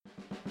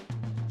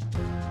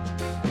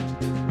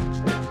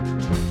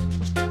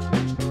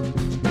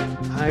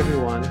Hi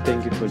everyone,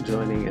 thank you for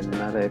joining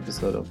another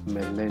episode of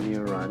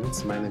Millennial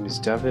Runs. My name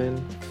is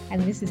Javin,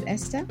 And this is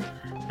Esther.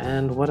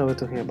 and what are we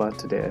talking about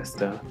today,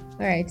 Esther?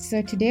 All right,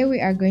 so today we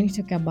are going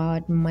to talk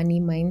about money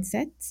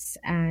mindsets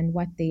and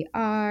what they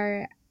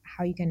are,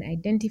 how you can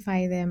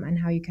identify them, and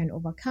how you can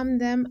overcome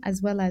them,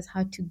 as well as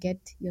how to get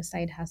your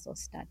side hustle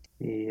started.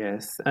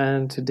 Yes,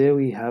 and today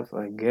we have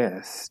a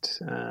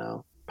guest,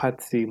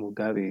 Patsy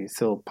Mugabe.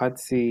 So,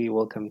 Patsy,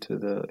 welcome to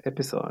the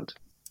episode.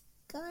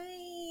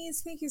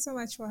 Guys, thank you so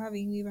much for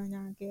having me,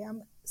 Banake.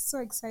 I'm so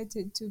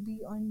excited to be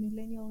on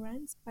Millennial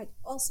Rants, but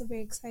also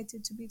very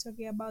excited to be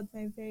talking about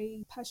my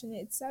very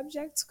passionate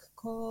subject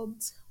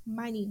called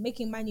money.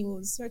 Making money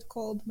was not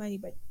called money,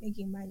 but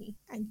making money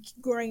and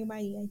growing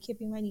money and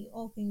keeping money,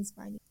 all things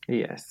money.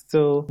 Yes,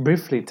 so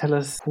briefly, tell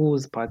us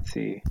who's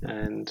Patsy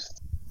and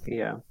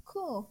yeah.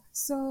 Cool.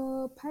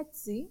 So,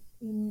 Patsy,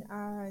 in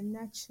a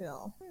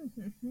nutshell,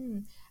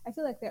 I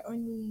feel like there are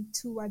only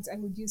two words I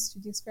would use to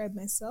describe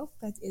myself.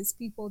 That is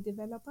people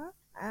developer.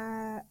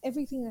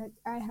 Everything that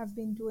I have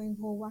been doing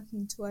or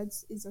working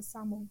towards is a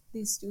sum of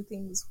these two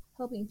things: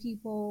 helping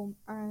people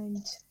and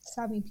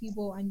serving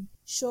people, and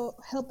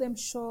help them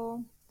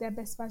show their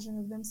best version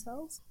of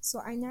themselves.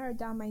 So I narrowed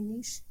down my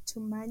niche to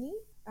money.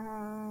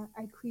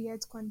 I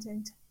create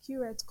content,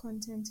 curate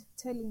content,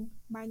 telling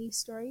money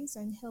stories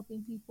and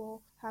helping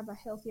people have a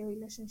healthier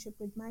relationship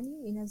with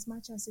money. In as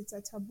much as it's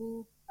a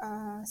taboo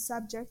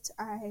subject,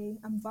 I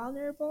am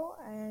vulnerable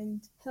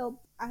and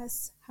help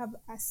us have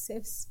a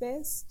safe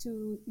space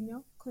to,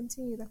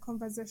 continue the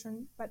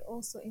conversation, but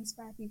also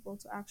inspire people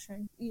to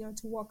action,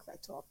 to walk the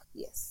talk.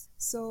 Yes.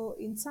 So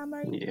in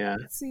summary, Yeah,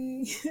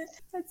 see,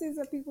 that is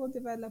a people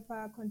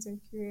developer,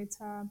 content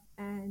creator,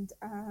 and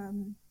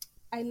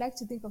I like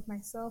to think of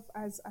myself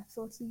as a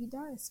thought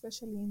leader,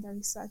 especially in the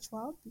research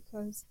world,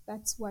 because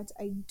that's what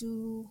I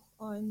do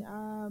on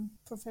a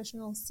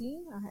professional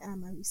scene. I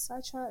am a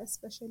researcher,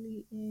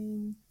 especially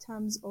in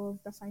terms of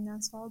the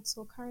finance world.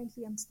 So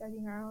currently, I'm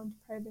studying around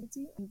private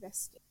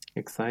investing.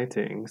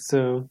 exciting.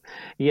 So,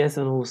 yes,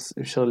 and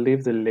we shall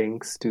leave the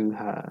links to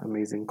her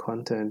amazing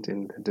content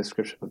in the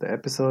description of the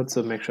episode,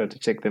 so make sure to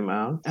check them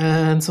out.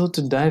 And so,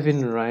 to dive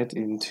in right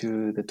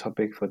into the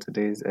topic for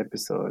today's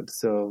episode,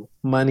 so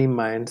money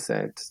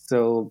mindset.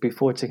 So,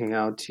 before checking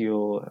out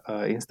your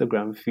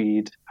Instagram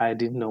feed, I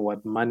didn't know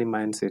what money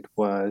mindset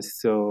was.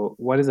 So,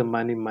 what is a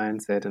money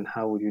mindset and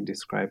how would you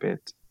describe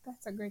it?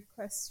 That's a great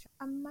question.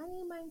 A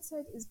money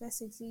mindset is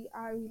basically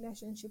our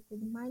relationship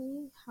with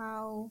money,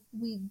 how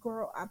we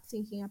grow up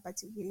thinking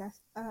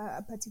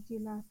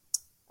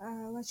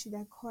what should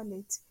I call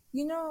it?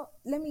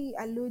 Let me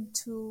allude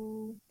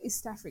to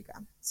East Africa.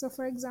 So,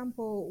 for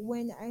example,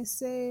 when I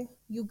say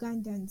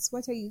Ugandans,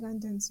 what are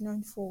Ugandans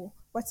known for?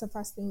 What's the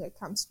first thing that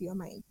comes to your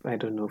mind? I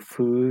don't know,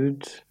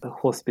 food,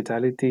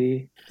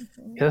 hospitality.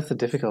 Yeah, that's a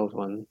difficult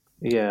one.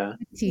 Yeah.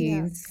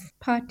 Yeah,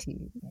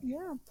 Parties.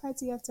 yeah,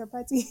 party after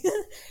party.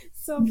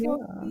 So for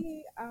Yeah.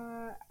 me,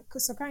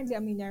 so currently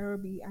I'm in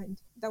Nairobi,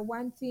 and the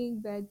one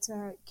thing that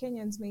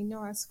Kenyans may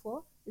know us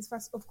for is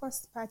first, of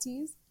course,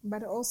 parties,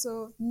 but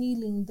also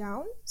kneeling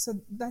down. So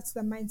that's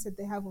the mindset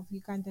they have of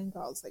Ugandan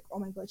girls, like, oh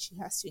my God, she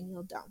has to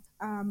kneel down.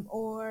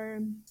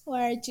 Or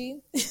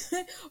ORG,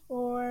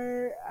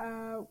 or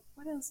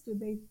what else do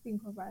they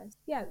think of us?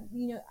 Yeah,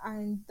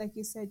 and like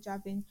you said,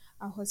 Javin,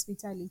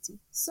 hospitality.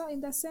 So,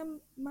 in the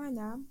same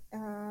manner,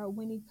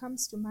 when it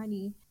comes to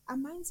money, a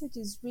mindset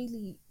is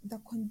really the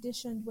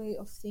conditioned way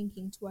of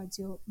thinking towards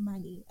your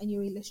money and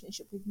your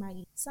relationship with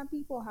money. Some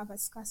people have a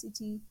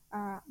scarcity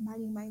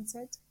money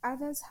mindset,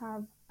 others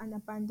have an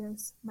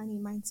abundance money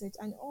mindset,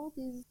 and all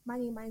these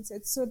money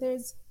mindsets. So,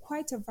 there's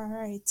quite a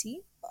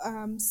variety.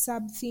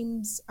 Sub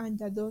themes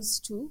under those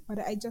two, but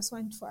I just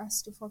want for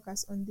us to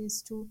focus on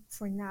these two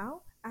for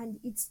now. And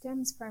it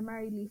stems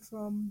primarily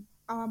from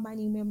our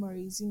money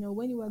memories.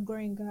 When you were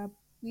growing up,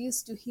 we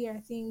used to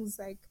hear things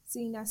like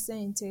 "sina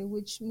sente,"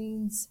 which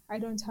means I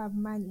don't have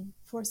money.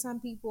 For some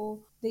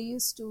people, they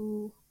used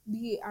to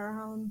be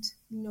around,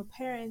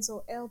 parents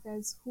or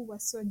elders who were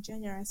so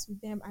generous with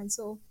them. And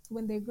so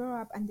when they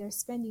grow up and they're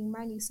spending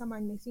money,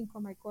 someone may think, oh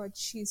my God,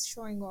 she's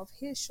showing off,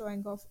 he's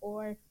showing off,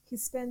 or he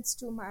spends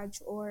too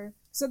much, or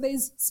so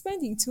there's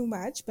spending too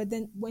much. But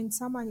then when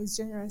someone is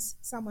generous,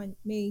 someone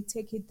may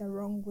take it the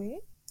wrong way,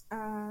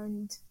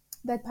 and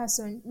that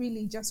person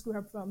really just grew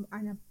up from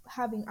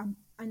having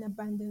an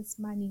abundance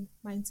money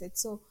mindset.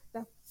 So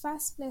the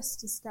first place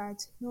to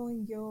start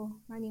knowing your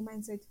money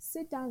mindset,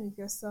 sit down with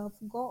yourself,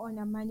 go on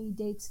a money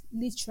date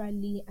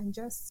literally, and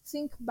just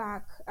think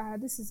back.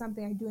 This is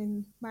something I do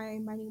in my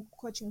money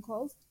coaching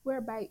calls,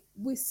 whereby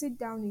we sit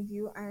down with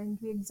you and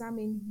we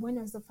examine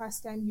when was the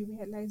first time you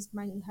realized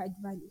money had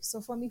value. So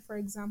for me, for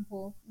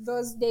example,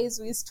 those days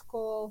we used to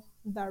call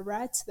the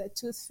rat the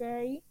tooth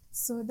fairy.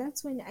 So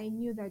that's when I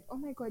knew that, oh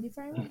my God, if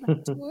I remove my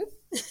tooth,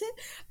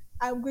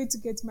 I'm going to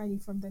get money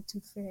from the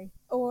tooth fairy.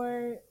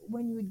 Or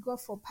when you would go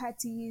for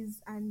parties,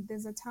 and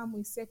there's a term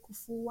we say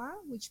kufua,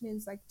 which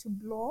means like to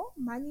blow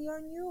money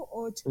on you,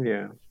 or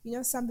to,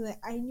 Yeah. something like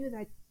I knew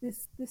that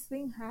this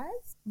thing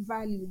has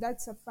value.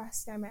 That's the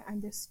first time I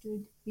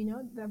understood,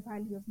 the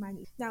value of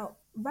money. Now,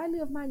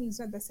 value of money is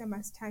not the same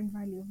as time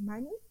value of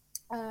money.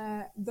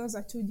 Those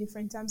are two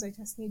different terms. I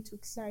just need to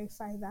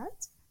clarify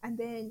that. And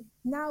then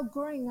now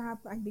growing up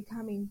and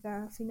becoming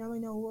the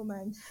phenomenal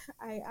woman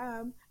I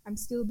am, I'm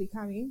still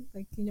becoming,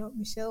 like,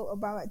 Michelle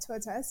Obama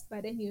taught us.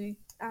 But anyway,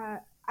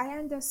 I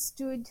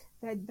understood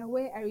that the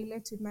way I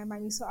relate with my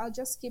money, so I'll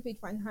just keep it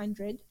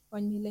 100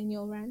 on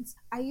Millennial Rants.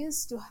 I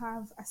used to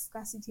have a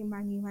scarcity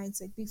money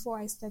mindset before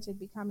I started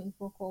becoming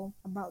vocal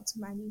about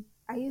money.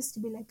 I used to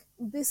be like,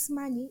 this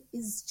money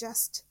is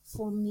just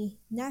for me,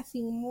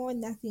 nothing more,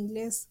 nothing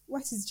less.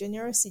 What is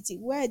generosity?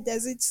 Where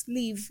does it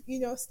live?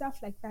 Stuff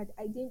like that.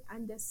 I didn't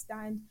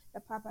understand the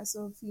purpose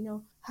of,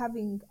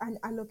 having an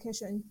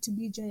allocation to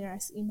be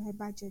generous in my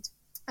budget.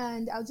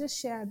 And I'll just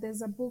share,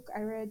 there's a book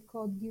I read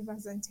called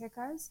Givers and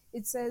Takers.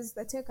 It says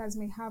the takers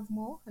may have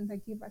more and the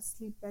givers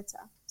sleep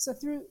better. So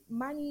through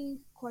money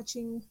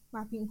coaching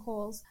mapping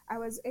calls, I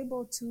was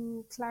able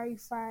to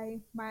clarify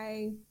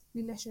my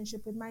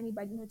relationship with money.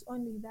 But not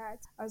only that,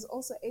 I was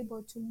also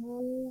able to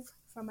move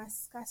from a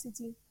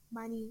scarcity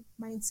money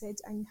mindset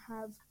and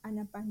have an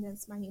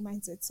abundance money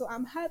mindset. So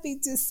I'm happy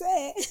to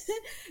say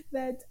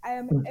that I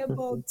am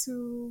able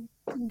to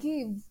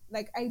give.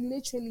 Like, I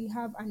literally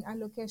have an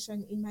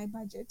allocation in my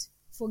budget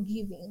for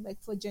giving, like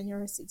for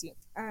generosity.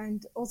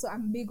 And also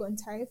I'm big on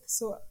tithe,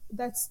 so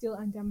that's still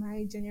under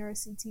my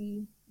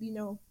generosity,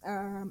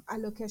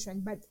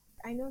 allocation. But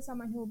I know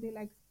someone who will be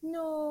like,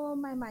 no,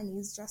 my money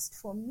is just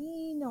for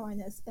me. No one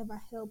has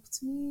ever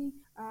helped me.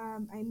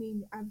 I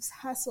mean, I've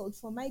hustled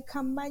for my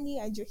money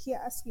and you're here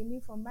asking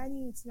me for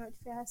money. It's not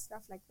fair,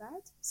 stuff like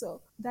that.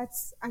 So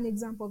that's an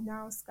example of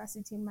now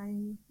scarcity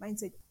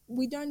mindset.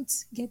 We don't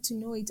get to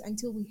know it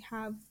until we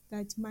have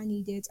that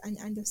money debt and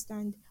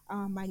understand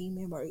our money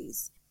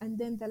memories. And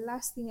then the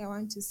last thing I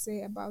want to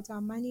say about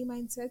our money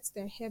mindsets,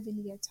 they're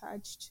heavily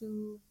attached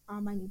to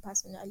our money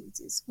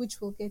personalities,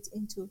 which we'll get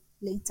into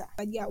later.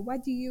 But yeah,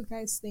 what do you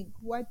guys think?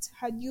 What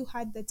had you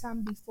had the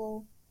term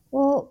before?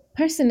 Well,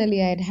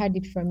 personally, I'd had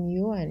it from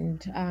you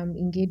and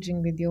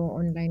engaging with your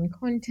online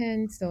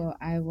content. So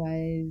I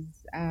was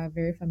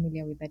very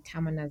familiar with the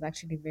term, and I was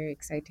actually very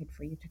excited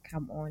for you to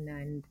come on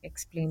and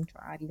explain to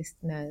our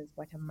listeners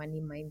what a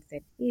money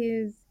mindset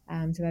is,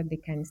 so that they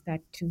can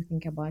start to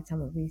think about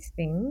some of these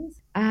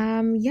things.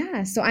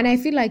 Yeah, so, and I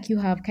feel like you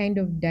have kind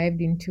of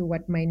dived into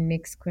what my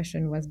next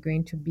question was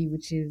going to be,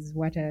 which is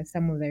what are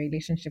some of the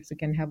relationships we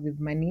can have with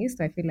money.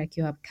 So I feel like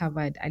you have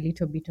covered a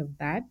little bit of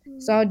that.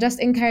 So I'll just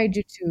encourage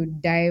you to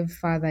dive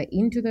further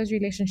into those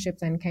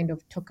relationships and kind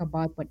of talk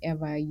about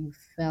whatever you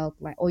felt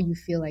like or you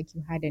feel like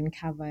you hadn't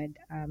covered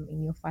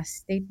in your first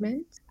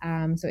statement.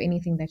 So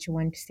anything that you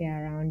want to say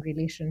around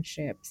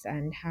relationships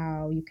and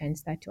how you can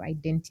start to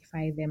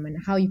identify them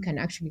and how you can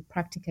actually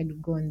practically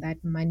go on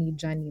that money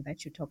journey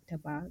that you talked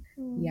about.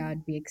 Yeah,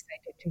 I'd be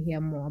excited to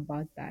hear more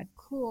about that.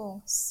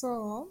 Cool.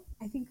 So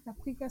I think the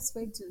quickest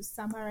way to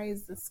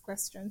summarize this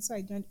question, so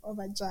I don't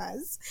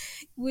overjazz,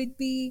 would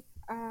be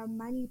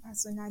money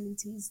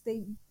personalities.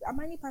 A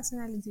money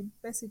personality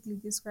basically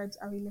describes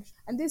a relation,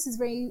 and this is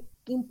very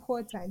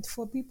important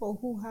for people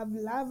who have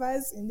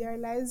lovers in their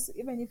lives.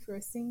 Even if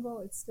you're single,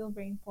 it's still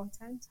very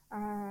important.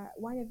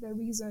 One of the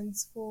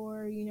reasons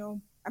for,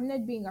 I'm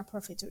not being a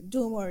prophet of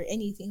doom or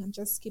anything. I'm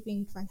just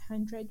keeping it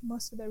 100.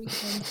 Most of the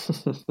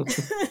reasons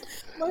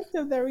most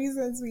of the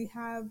reasons we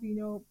have,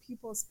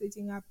 people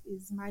splitting up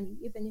is money.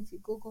 Even if you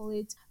Google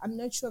it, I'm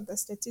not sure of the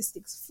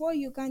statistics for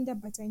Uganda,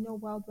 but I know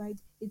worldwide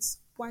it's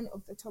one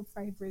of the top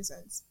 5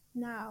 reasons.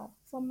 Now,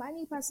 for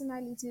money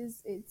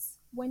personalities, it's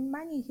when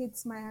money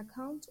hits my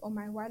account or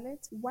my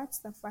wallet, what's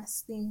the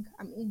first thing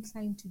I'm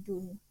inclined to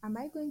do? Am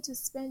I going to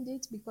spend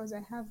it because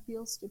I have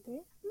bills to pay?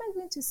 Am I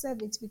going to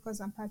save it because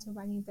I'm part of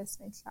an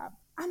investment club?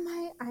 Am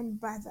I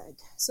unbothered?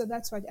 So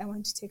that's what I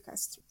want to take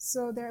us through.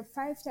 So there are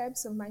 5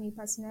 types of money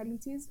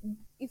personalities.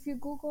 If you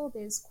Google,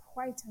 there's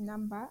quite a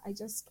number. I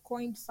just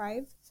coined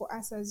 5 for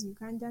us as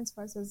Ugandans,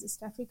 for us as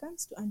East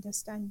Africans to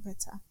understand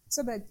better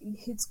so that it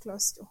hits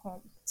close to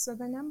home. So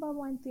the number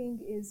one thing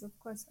is, of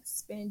course, a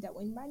spender.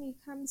 When money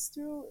comes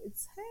through,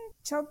 it's, hey,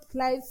 chop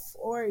life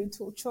or it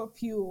will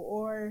chop you.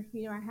 Or,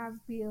 I have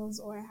bills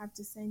or I have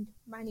to send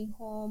money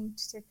home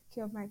to take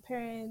care of my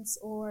parents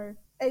or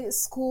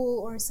school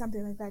or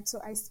something like that. So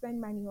I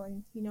spend money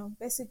on,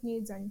 basic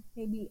needs and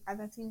maybe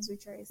other things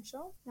which are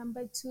essential.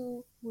 Number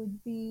 2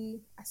 would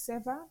be a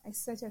saver. I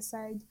set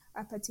aside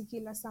a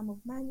particular sum of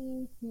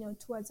money,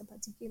 towards a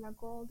particular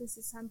goal. This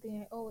is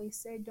something I always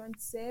say, don't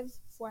save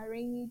for a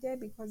rainy day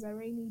because a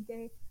rainy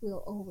day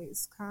will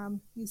always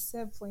come. You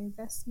save for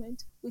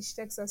investment, which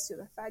takes us to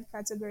the 3rd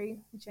category,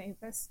 which are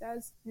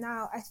investors.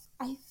 Now,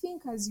 I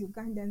think as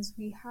Ugandans,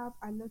 we have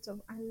a lot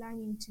of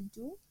unlearning to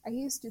do. I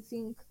used to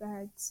think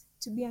that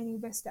to be an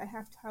investor, I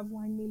have to have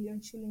 1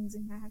 million shillings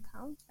in my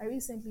account. I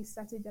recently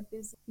started a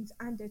business with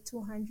under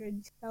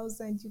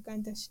 200,000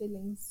 Uganda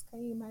shillings.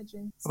 Can you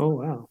imagine? Oh,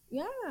 wow.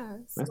 Yeah.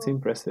 That's So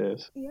impressive.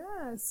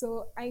 yeah,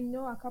 so I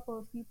know a couple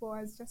of people.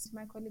 I was just with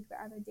my colleague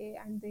the other day,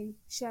 and they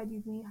shared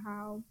with me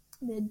how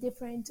the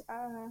different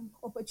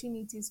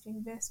opportunities to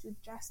invest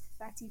with just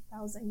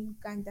 30,000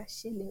 Uganda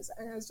shillings.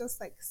 And I was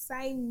just like,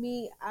 sign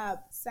me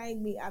up,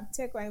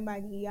 take my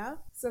money, yeah?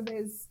 So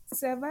there's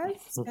savers,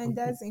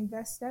 spenders,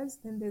 investors,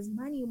 then there's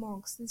money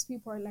monks. These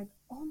people are like,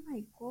 oh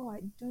my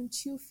God,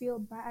 don't you feel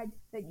bad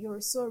that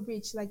you're so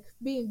rich? Like,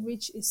 being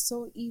rich is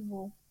so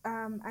evil.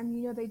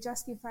 And they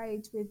justify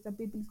it with the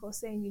biblical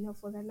saying,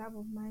 for the love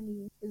of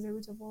money is the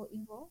root of all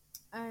evil.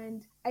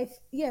 And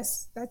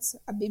yes, that's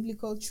a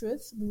biblical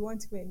truth. We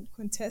won't even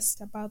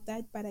contest about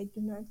that, but I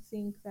do not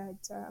think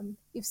that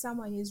if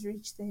someone is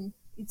rich, then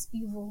it's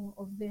evil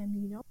of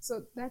them.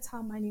 So that's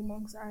how money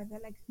monks are. They're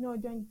like, no,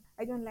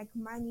 I don't like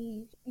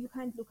money. You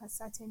can't look a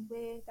certain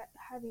way. That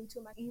having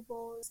too much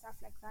evil stuff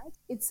like that.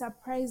 It's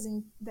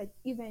surprising that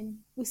even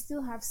we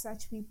still have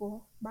such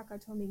people back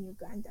at home in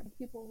Uganda.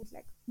 People would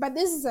like, but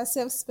this is a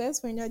safe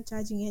space. We're not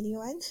judging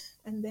anyone.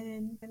 And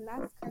then the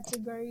last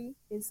category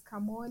is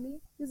Kamoli.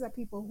 These are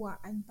people who are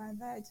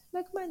unbothered.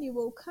 Like, money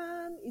will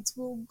come, it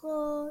will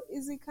go,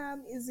 easy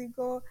come, easy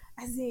go.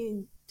 As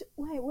in,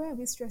 why are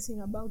we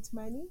stressing about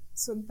money?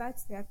 So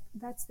that's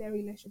their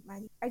relationship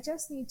money. I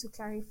just need to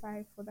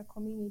clarify for the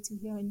community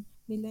here in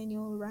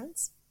Millennial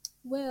Rants.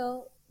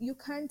 Well, you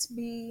can't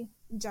be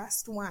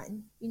just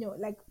one.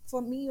 Like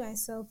for me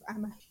myself,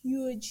 I'm a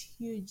huge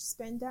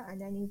spender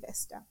and an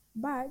investor.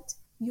 But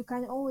you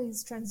can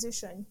always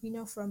transition,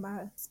 from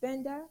a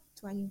spender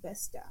to an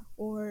investor,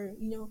 or,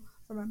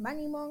 from a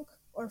money monk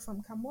or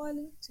from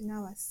Kamwali to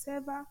now a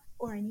saver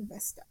or an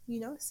investor,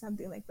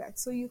 something like that.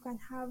 So you can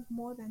have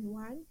more than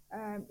one.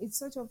 It's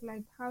sort of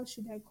like, how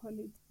should I call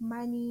it?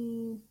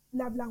 Money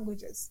love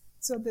languages.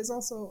 So there's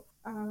also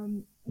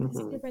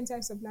there's different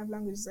types of love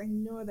languages. I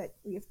know that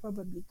we have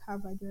probably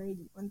covered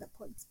already on the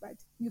pods, but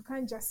you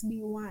can't just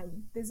be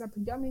one. There's a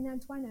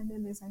predominant one and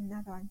then there's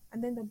another one.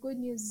 And then the good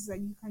news is that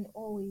you can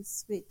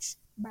always switch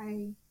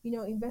by,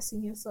 investing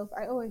in yourself.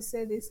 I always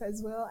say this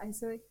as well. I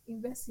say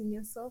invest in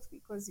yourself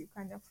because you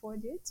can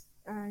afford it.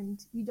 And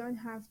you don't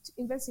have to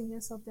invest in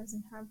yourself,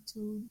 doesn't have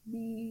to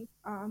be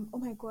oh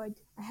my God,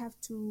 I have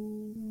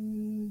to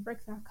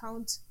break the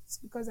account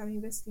because I'm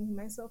investing in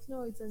myself.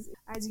 No, it's as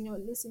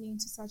listening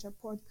to such a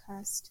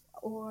podcast,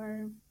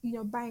 or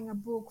buying a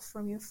book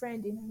from your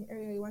friend in an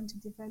area you want to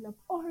develop,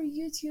 or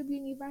YouTube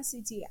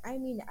University. I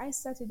mean, I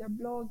started a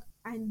blog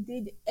and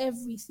did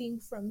everything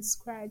from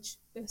scratch,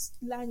 just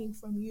learning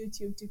from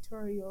YouTube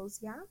tutorials.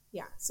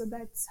 Yeah, so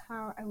that's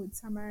how I would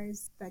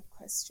summarize that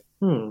question.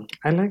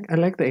 I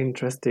like the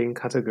interesting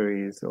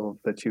categories of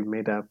that you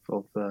made up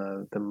of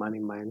the money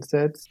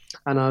mindsets,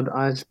 and I'd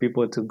urge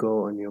people to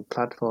go on your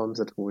platforms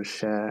that we'll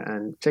share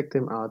and check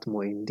them out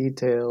more in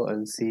detail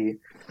and see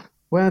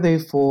where they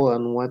fall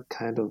and what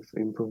kind of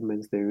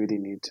improvements they really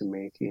need to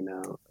make,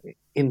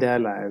 in their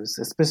lives,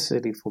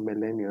 especially for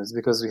millennials,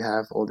 because we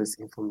have all this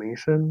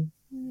information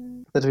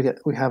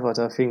that we have at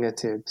our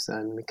fingertips,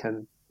 and we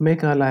can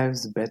make our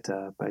lives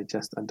better by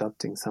just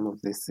adopting some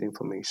of this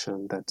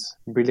information that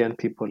brilliant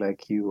people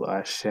like you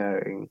are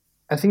sharing.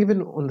 I think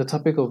even on the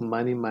topic of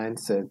money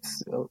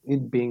mindsets,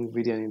 it being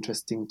really an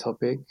interesting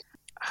topic,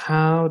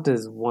 how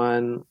does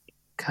one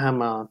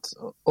come out?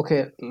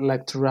 Okay,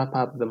 like to wrap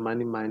up the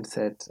money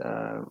mindset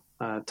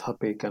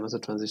topic and also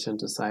transition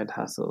to side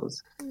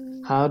hustles.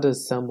 How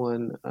does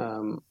someone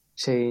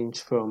change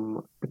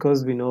from,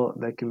 because we know,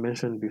 like you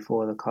mentioned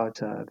before, the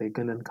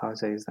Ugandan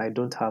culture is, I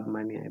don't have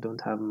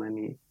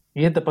money.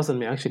 Yet the person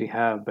may actually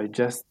have, but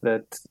just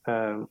that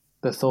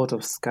the thought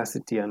of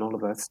scarcity and all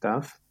of that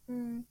stuff.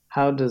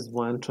 How does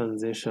one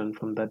transition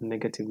from that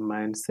negative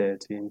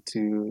mindset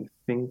into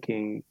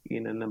thinking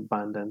in an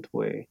abundant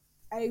way?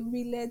 I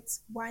relate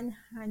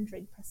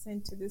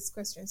 100% to this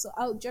question. So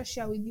I'll just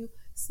share with you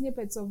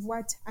snippets of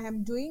what I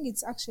am doing.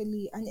 It's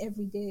actually an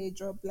everyday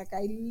job. Like,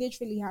 I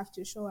literally have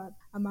to show up.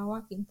 I'm a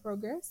work in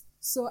progress.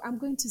 So I'm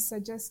going to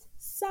suggest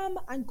some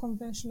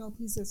unconventional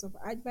pieces of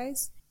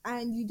advice,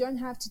 and you don't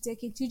have to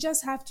take it. You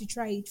just have to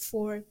try it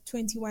for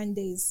 21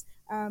 days.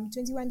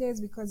 21 days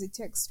because it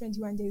takes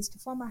 21 days to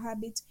form a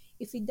habit.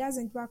 If it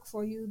doesn't work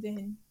for you,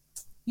 then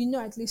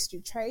at least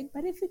you tried.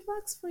 But if it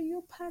works for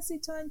you, pass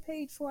it on,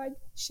 pay it forward,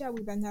 share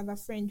with another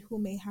friend who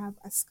may have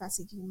a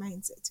scarcity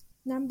mindset.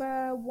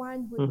 Number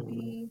one would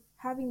be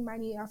having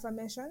money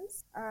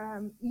affirmations.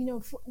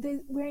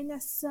 We're in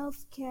a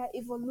self-care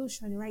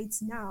evolution right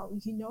now.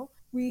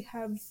 We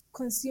have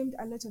consumed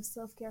a lot of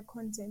self-care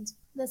content.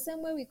 The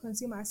same way we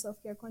consume our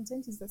self-care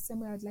content is the same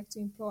way I'd like to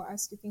implore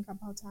us to think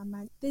about our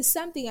money. There's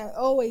something I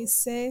always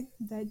say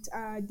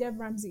that Dave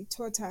Ramsey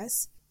taught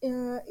us.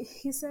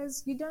 He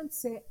says, you don't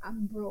say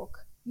I'm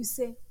broke, you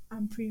say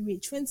I'm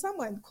pre-rich. When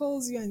someone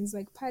calls you and is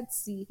like,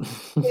 Patsy,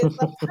 there's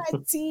a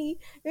party,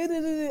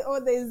 or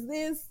there's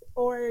this,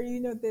 or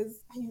there's,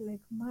 and you're like,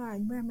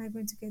 man, where am I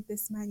going to get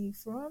this money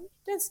from?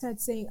 Don't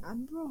start saying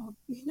I'm broke.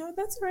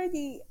 That's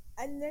already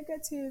a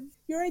negative.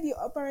 You're already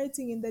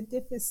operating in the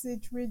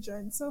deficit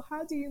region. So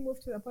how do you move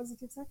to the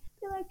positive side?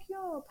 Be like,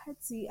 yo,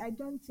 Patsy, I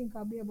don't think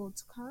I'll be able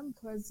to come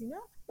because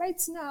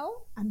right now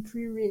I'm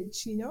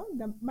pre-rich.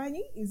 The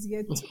money is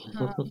yet to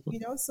come.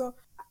 So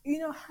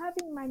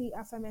having money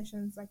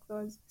affirmations like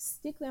those,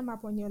 stick them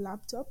up on your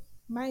laptop.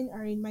 Mine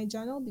are in my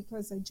journal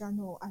because I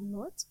journal a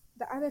lot.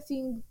 The other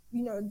thing,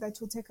 that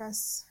will take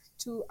us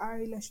to our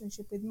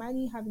relationship with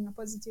money, having a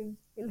positive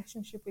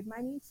relationship with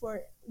money,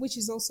 for which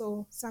is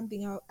also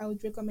something I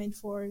would recommend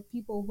for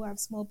people who have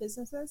small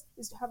businesses,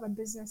 is to have a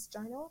business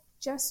journal,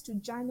 just to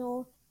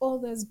journal all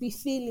those be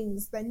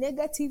feelings, the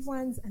negative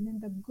ones and then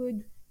the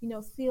good,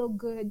 feel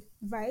good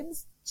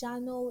vibes.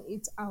 Journal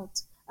it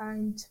out.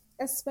 And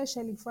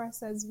especially for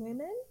us as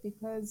women,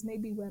 because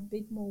maybe we're a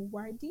bit more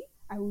wordy,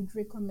 I would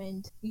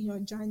recommend,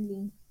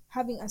 journaling,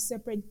 having a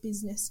separate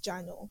business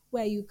journal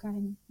where you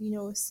can,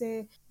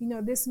 say,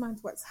 this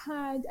month was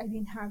hard, I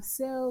didn't have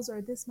sales,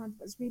 or this month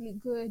was really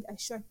good, I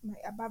shot my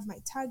above my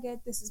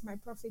target, this is my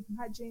profit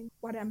margin,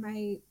 what are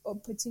my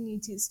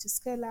opportunities to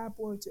scale up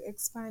or to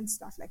expand,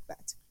 stuff like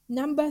that.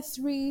 Number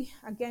three,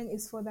 again,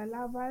 is for the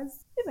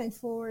lovers, even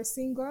for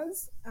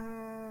singles,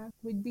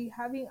 would be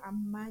having a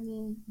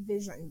money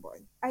vision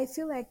board. I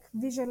feel like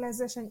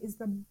visualization is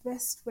the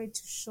best way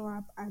to show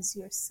up as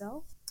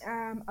yourself.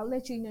 I'll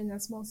let you in a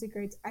small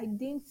secret. I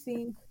didn't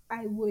think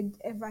I would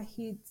ever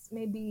hit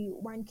maybe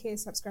 1K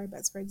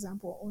subscribers, for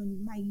example,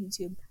 on my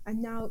YouTube.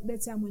 And now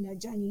let's say I'm on a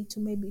journey to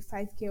maybe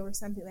 5K or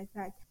something like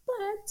that.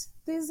 But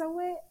there's a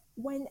way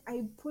when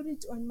I put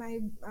it on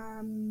my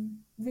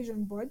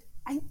vision board,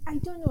 I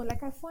don't know,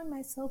 like I found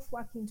myself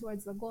working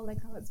towards the goal. Like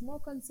I was more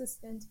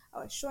consistent,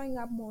 I was showing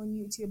up more on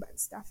YouTube and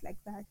stuff like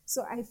that.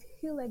 So I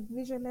feel like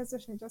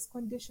visualization just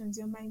conditions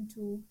your mind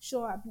to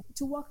show up,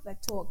 to walk the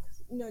talk.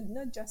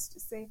 Not just to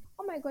say,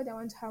 oh my God, I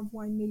want to have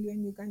 1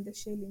 million Uganda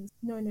shillings.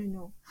 No, no,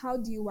 no. How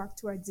do you work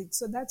towards it?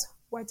 So that's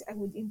what I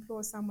would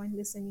implore someone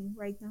listening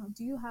right now.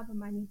 Do you have a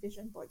money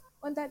vision board?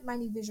 On that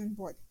money vision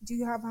board, do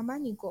you have a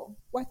money goal?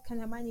 What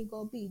can a money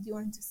goal be? Do you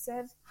want to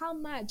save? How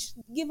much?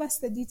 Give us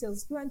the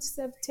details. Do you want to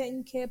save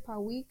 10K per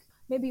week?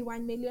 Maybe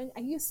 1 million.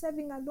 Are you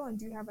saving alone?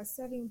 Do you have a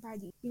saving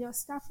buddy?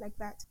 Stuff like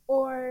that.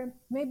 Or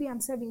maybe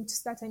I'm saving to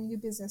start a new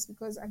business,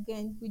 because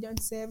again, we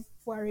don't save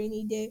for a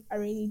rainy day. A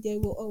rainy day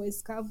will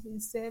always come. We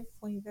save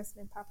for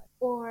investment purpose.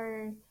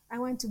 Or I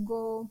want to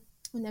go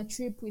on a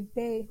trip with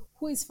Bay.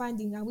 Who is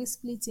funding? Are we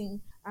splitting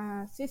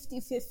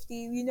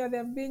 50-50? There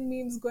have been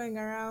memes going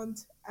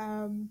around.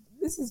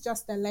 This is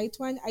just a light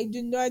one. I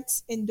do not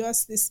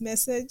endorse this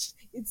message.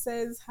 It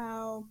says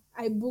how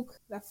I book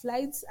the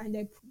flights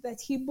and that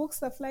he books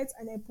the flights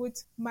and I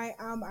put my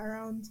arm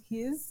around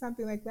his,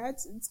 something like that.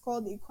 It's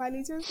called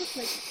equality. It's just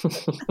like,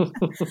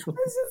 it's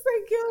just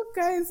like, you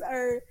guys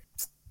are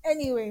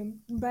anyway.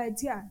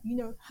 But yeah,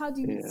 how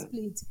do you Yeah.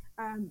 split?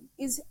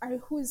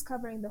 Who is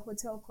covering the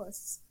hotel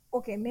costs?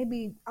 Okay,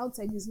 maybe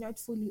outside is not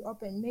fully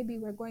open. Maybe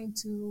we're going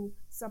to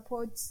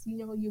support,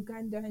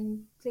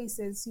 Ugandan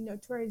places,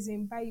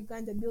 tourism, buy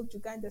Uganda, build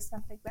Uganda,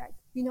 stuff like that.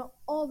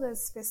 All the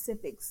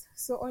specifics.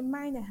 So on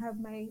mine, I have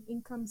my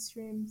income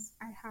streams.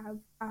 I have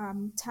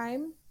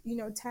time,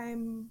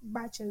 time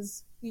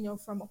batches,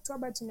 from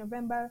October to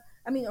November.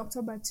 I mean,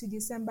 October to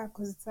December,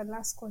 because it's the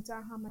last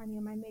quarter. How much money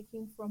am I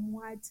making from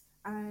what?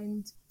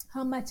 And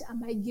how much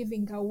am I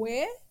giving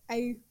away?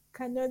 I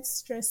cannot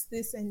stress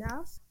this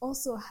enough.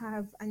 Also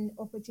have an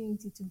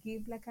opportunity to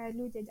give, like I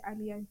alluded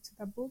earlier to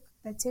the book,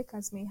 the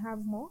takers may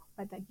have more,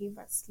 but the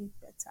givers sleep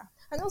better.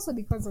 And also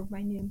because of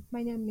my name.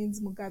 My name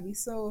means Mugabe.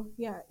 So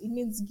yeah, it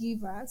means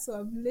giver. So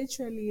I've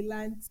literally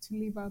learned to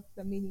live out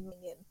the meaning of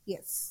my name.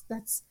 Yes,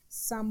 that's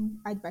some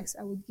advice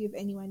I would give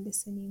anyone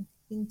listening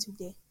in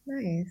today.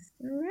 Nice.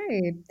 All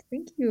right.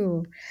 Thank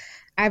you.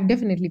 I've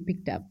definitely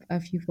picked up a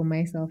few for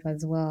myself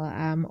as well.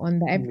 On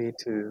the Me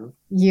too.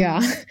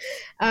 yeah.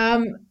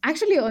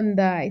 Actually on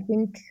the, I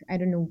think, I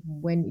don't know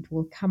when it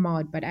will come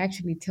out, but I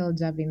actually tell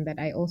Javin that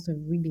I also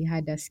really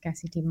had a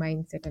scarcity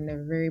mindset and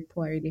a very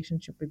poor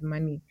relationship with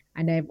money.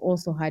 And I've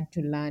also had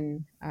to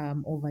learn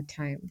over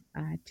time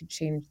to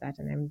change that.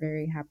 And I'm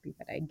very happy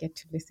that I get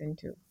to listen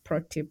to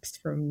pro tips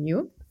from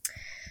you.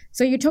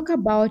 So you talk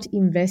about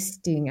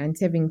investing and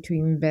saving to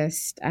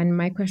invest, and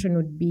my question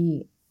would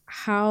be,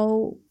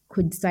 how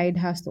could side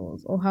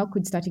hustles, or how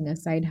could starting a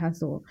side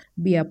hustle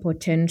be a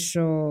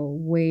potential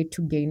way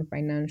to gain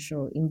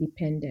financial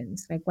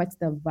independence? Like, what's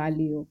the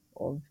value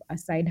of a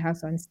side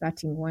hustle and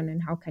starting one,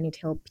 and how can it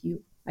help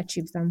you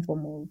achieve some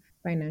form of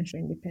financial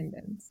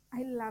independence?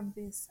 I love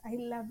this. I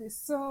love this.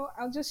 So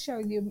I'll just show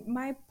you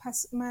my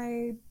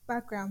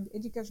background,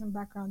 education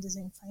background is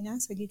in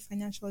finance. I did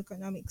financial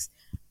economics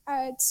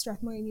at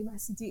Strathmore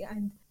University,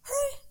 and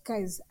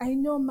guys, I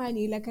know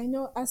money. Like I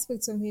know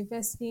aspects of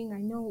investing. I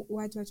know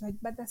what.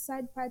 But the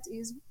sad part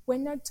is we're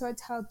not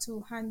taught how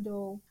to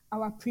handle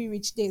our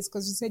pre-rich days,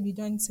 because you said we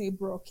don't say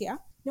broke. Yeah,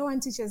 no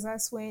one teaches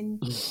us when.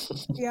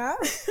 Yeah,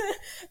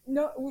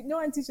 no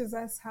one teaches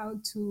us how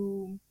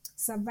to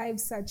survive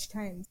such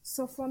times.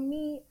 So for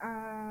me,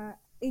 I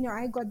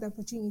got the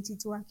opportunity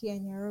to work here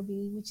in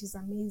Nairobi, which is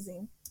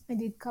amazing. I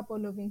did a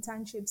couple of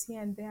internships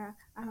here and there.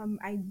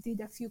 I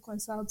did a few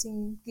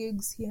consulting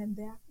gigs here and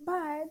there.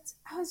 But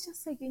I was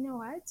just like, you know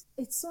what?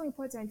 It's so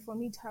important for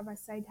me to have a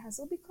side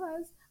hustle,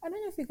 because I don't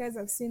know if you guys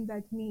have seen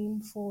that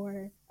meme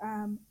for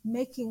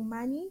making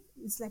money.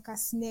 It's like a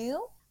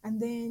snail.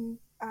 and then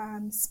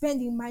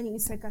spending money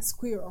is like a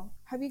squirrel.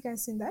 Have you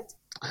guys seen that?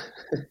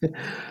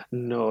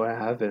 No, I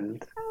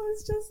haven't. I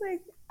was just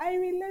like, I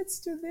relate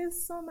to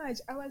this so much.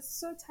 I was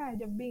so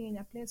tired of being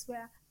in a place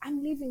where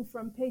I'm living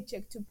from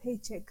paycheck to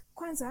paycheck.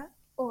 Kwanzaa,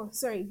 oh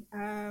sorry,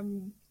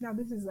 now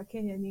this is a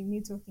Kenyan in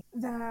me talking.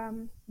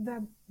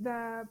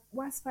 The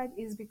worst part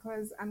is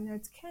because I'm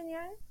not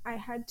Kenyan, I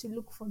had to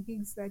look for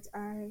gigs that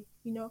are,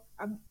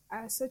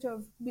 are sort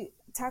of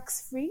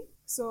tax free.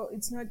 So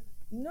it's not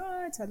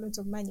a lot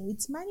of money.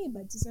 It's money,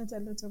 but it's not a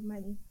lot of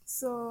money.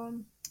 So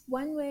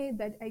one way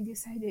that I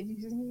decided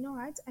is, you know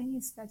what, I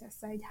need to start a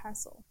side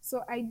hustle.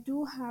 So I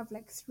do have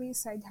like three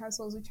side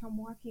hustles which I'm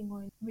working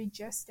on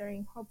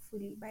registering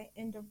hopefully by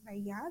end of the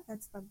year.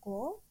 That's the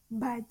goal.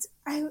 But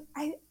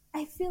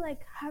I feel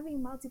like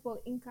having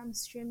multiple income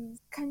streams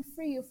can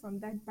free you from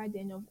that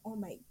burden of, oh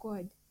my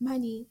god,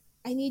 money.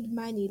 I need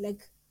money.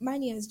 Like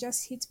money has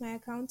just hit my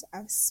account.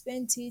 I've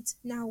spent it.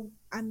 Now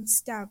I'm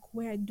stuck.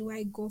 Where do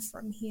I go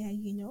from here?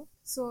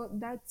 So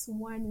that's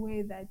one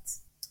way that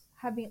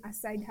having a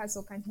side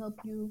hustle can help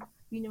you,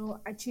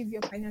 achieve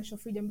your financial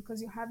freedom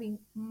because you're having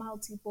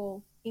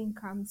multiple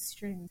income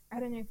streams. I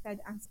don't know if that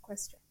answers the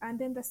question. And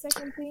then the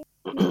second thing,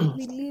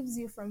 it relieves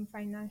you from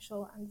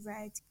financial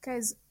anxiety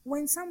because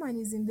when someone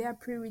is in their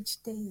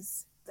pre-rich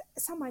days,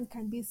 someone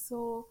can be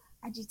so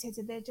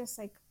agitated. They're just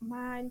like,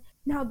 man,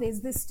 now there's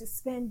this to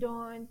spend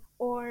on,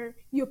 or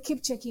you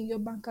keep checking your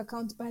bank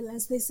account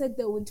balance. They said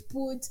they would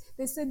put.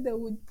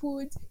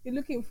 You're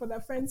looking for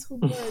the friends who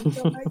borrowed.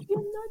 You're like,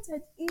 you're not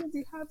at ease.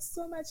 You have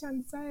so much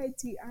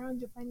anxiety around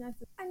your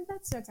finances, and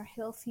that's not a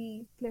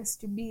healthy place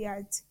to be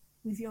at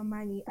with your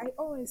money. I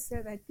always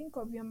say that think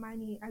of your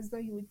money as though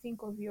you would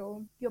think of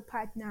your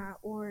partner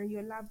or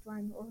your loved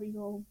one or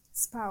your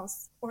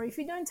spouse. Or if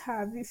you're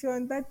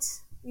on that,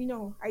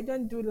 I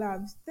don't do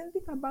love, then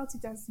think about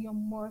it as your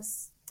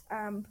most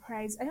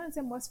prize. I don't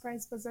say most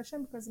prized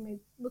possession because you may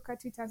look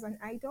at it as an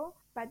idol,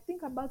 but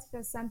think about it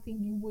as something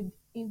you would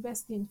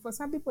invest in. For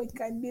some people, it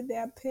can be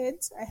their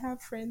pets. I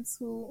have friends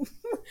who,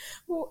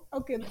 who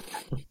okay,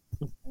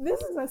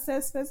 this is a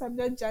safe space. I'm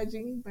not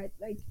judging, but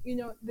like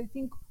they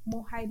think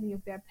more highly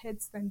of their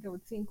pets than they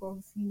would think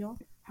of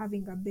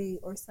having a bay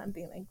or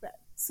something like that.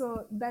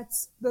 So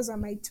those are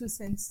my 2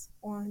 cents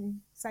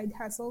on side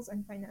hustles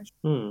and financial.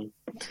 Hmm.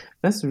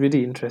 That's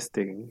really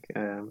interesting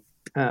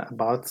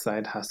about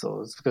side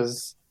hustles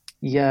because,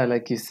 yeah,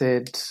 like you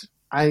said,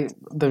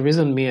 the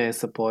reason I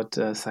support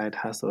side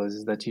hustles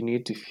is that you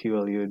need to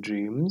fuel your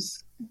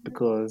dreams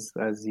because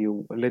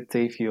let's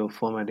say if you're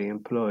formerly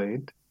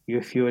employed,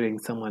 you're fueling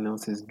someone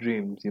else's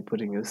dreams. You're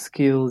putting your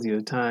skills,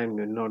 your time,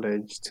 your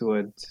knowledge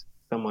towards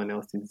someone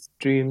else's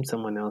dream,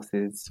 someone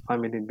else's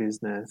family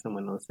business,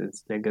 someone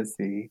else's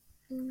legacy,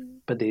 Mm,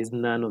 but there's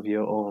none of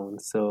your own.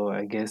 So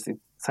I guess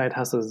side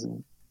hustles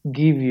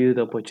give you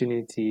the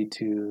opportunity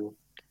to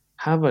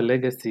have a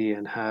legacy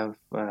and have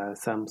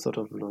some sort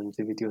of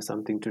longevity or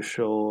something to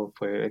show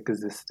for your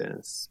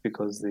existence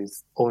because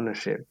there's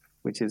ownership,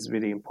 which is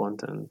really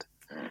important.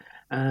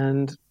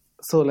 And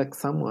so, like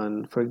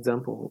someone, for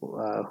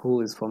example,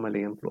 who is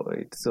formerly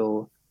employed,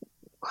 so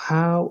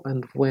how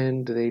and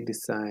when do they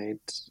decide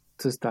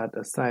to start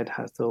a side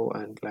hustle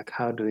and like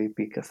how do they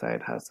pick a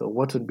side hustle?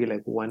 What would be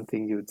like one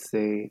thing you would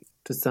say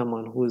to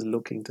someone who's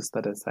looking to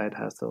start a side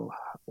hustle?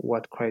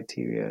 What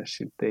criteria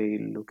should they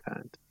look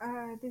at?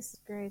 this is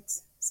great.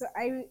 So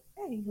hey,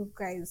 you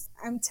guys,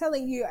 I'm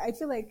telling you, I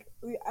feel like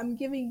I'm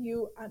giving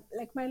you,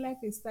 like my life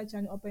is such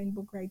an open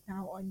book right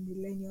now on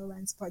Millennial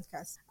Rants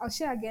podcast. I'll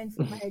share again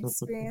from my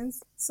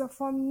experience. So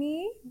for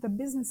me, the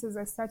businesses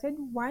I started,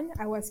 one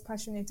I was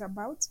passionate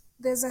about.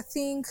 There's a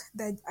thing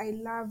that I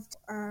loved.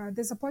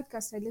 There's a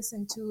podcast I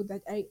listened to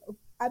that I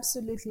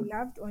absolutely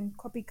loved on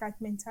copycat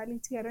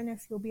mentality. I don't know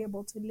if you'll be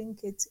able to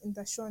link it in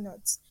the show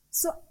notes.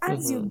 So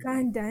as Mm-hmm.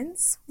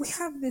 Ugandans, we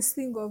have this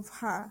thing of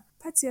her.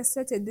 Patsy has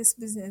started this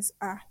business.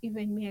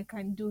 Even me, I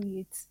can do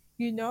it.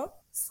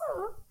 So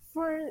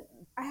for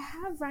I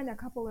have run a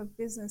couple of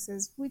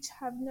businesses which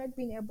have not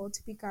been able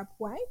to pick up.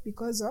 Why?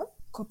 Because of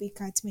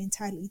copycat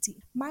mentality.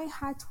 My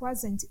heart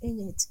wasn't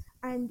in it.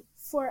 And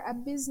for a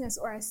business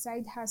or a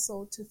side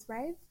hustle to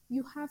thrive,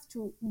 you have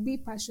to be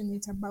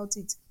passionate about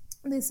it.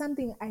 There's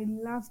something I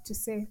love to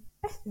say.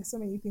 There's so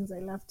many things I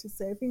love to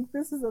say. I think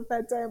this is the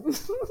third time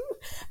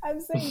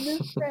I'm saying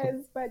this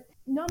phrase, but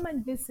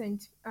Norman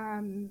Vincent,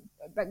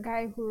 the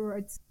guy who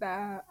wrote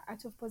The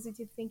Art of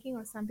Positive Thinking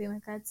or something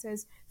like that,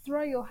 says,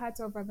 throw your heart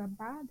over the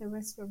bar, the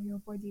rest of your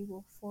body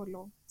will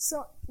follow.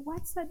 So,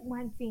 what's that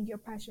one thing you're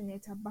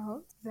passionate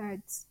about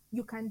that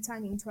you can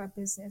turn into a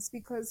business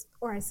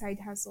or a side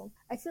hustle?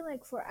 I feel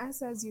like for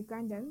us as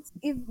Ugandans,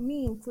 if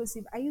me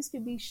inclusive, I used to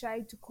be shy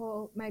to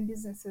call my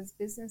businesses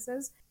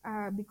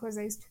because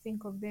I used to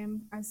think of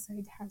them as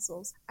side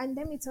hustles. And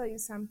let me tell you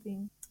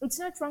something, it's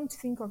not wrong to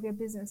think of your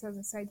business as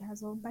a side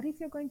hustle, but if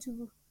you're going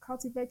to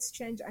cultivate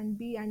change and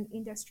be an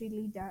industry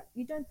leader,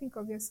 you don't think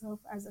of yourself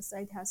as a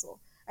side hustle.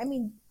 I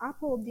mean,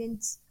 Apple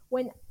didn't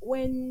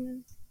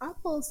when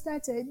Apple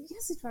started,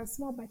 yes, it was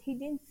small, but he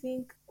didn't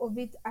think of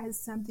it as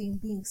something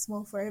being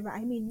small forever.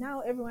 I mean, now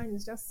everyone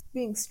is just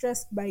being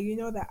stressed by,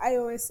 the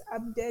iOS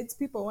updates.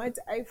 People want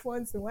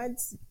iPhones, they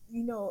want,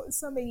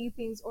 so many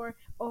things. Or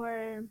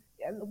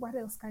what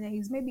else can I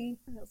use? Maybe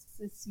what else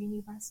is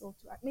universal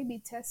to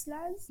maybe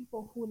Teslas,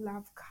 people who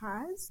love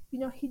cars. He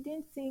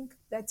didn't think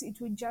that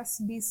it would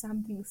just be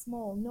something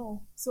small.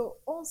 No. So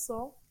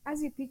also,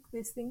 as you pick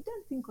this thing,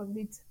 don't think of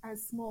it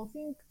as small.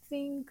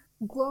 Think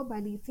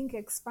globally, think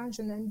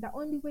expansion. And the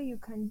only way you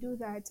can do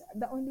that,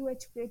 the only way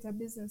to create a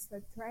business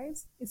that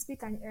thrives is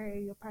pick an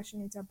area you're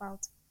passionate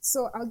about.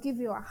 So I'll give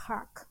you a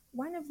hack.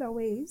 One of the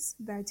ways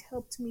that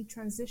helped me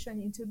transition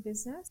into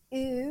business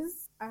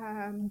is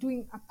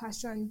doing a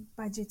passion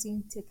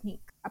budgeting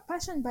technique. A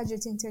passion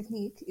budgeting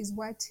technique is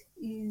what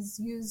is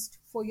used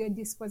for your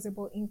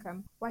disposable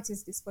income. What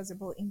is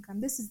disposable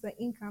income? This is the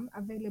income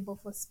available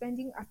for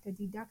spending after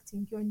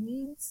deducting your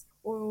needs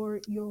or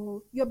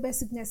your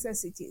basic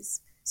necessities.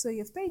 So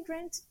you've paid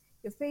rent,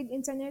 you've paid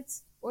internet,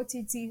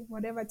 OTT,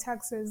 whatever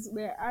taxes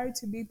there are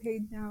to be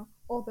paid now,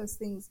 all those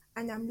things.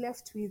 And I'm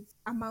left with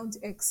amount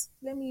X.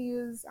 Let me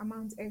use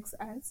amount X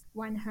as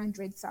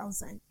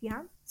 100,000.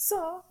 Yeah.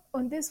 So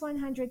on this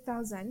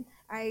 100,000,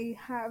 I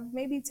have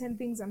maybe 10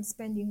 things I'm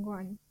spending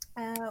on,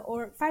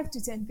 or 5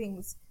 to 10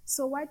 things.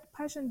 So what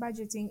passion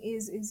budgeting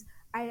is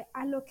I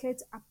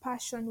allocate a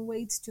passion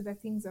weight to the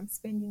things I'm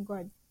spending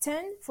on.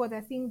 10 for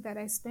the thing that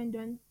I spend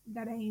on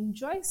that I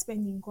enjoy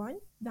spending on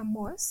the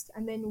most,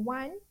 and then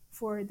 1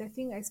 for the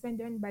thing I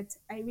spend on but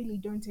I really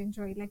don't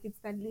enjoy, like it's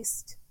the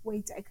least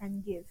weight I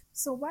can give.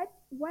 So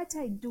what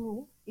I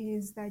do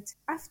is that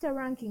after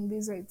ranking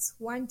these rates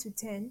 1 to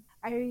 10,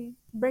 I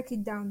break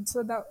it down.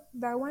 So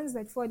the ones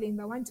that fall in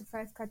the 1 to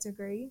 5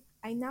 category,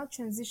 I now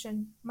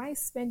transition my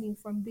spending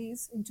from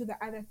these into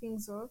the other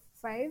things of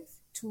 5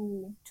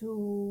 to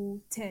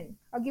 10.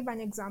 I'll give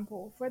an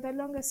example. For the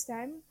longest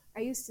time, I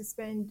used to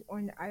spend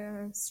on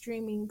a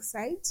streaming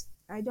site.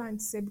 I don't want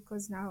to say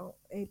because now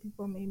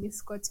people may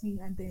misquote me,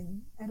 and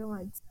then I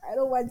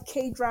don't want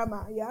K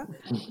drama, yeah.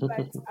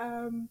 But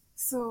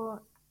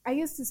so I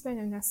used to spend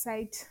on a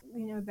site,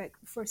 that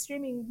for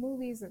streaming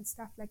movies and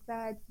stuff like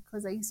that,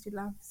 because I used to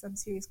love some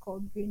series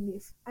called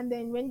Greenleaf. And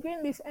then when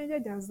Greenleaf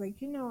ended, I was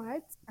like, you know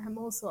what? I'm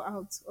also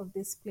out of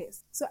this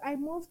place. So I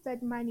moved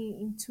that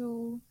money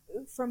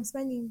from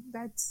spending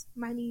that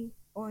money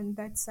on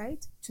that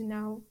site to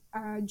now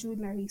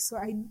jewelry. So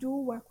I do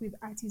work with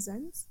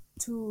artisans.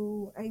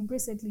 I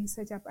recently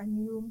set up a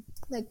new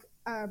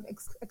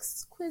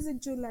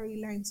exquisite jewelry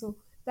line. So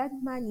that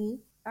money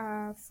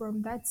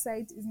from that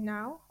site is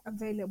now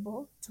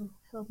available to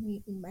help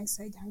me in my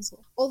side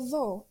hustle.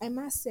 Although I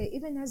must say,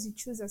 even as you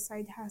choose a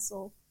side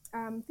hustle,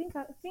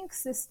 think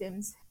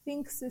systems.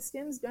 Think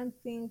systems. Don't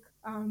think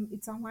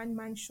it's a one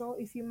man show.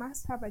 If you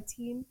must have a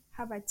team,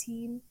 have a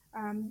team.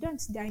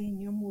 Don't die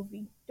in your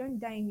movie. Don't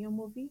die in your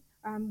movie.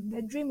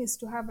 The dream is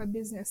to have a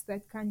business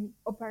that can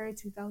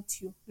operate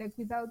without you, like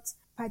without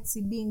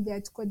Patsy being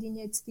there to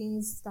coordinate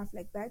things, stuff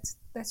like that.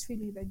 That's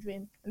really the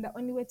dream. And the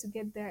only way to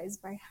get there is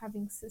by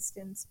having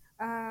systems.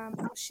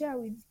 I'll share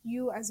with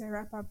you as I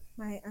wrap up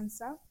my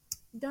answer.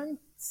 Don't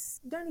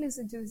don't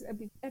listen to this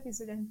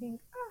episode and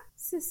think,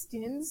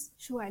 systems,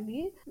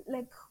 surely.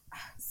 Like,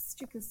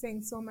 Strick is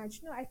saying so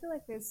much. No, I feel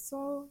like there's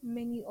so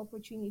many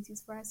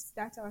opportunities for us to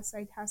start our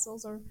side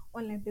hustles or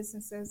online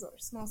businesses or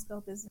small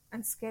scale business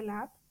and scale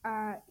up.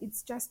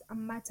 It's just a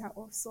matter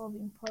of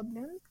solving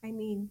problems. I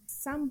mean,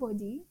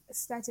 somebody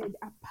started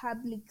a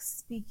public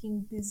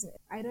speaking business.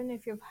 I don't know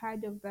if you've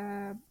heard of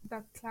the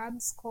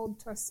clubs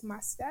called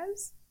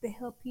Toastmasters. They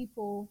help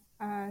people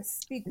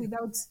speak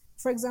without,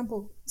 for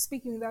example,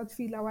 speaking without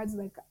filler words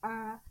like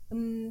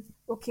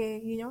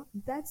okay,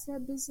 that's their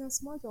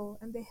business model,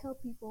 and they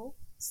help people.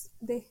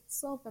 They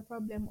solve the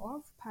problem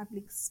of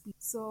public speech.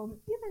 So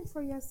even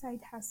for your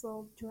side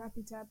hustle, to wrap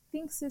it up,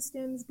 think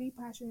systems, be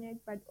passionate,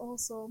 but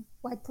also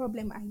what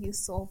problem are you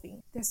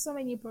solving? There's so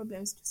many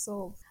problems to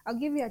solve. I'll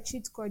give you a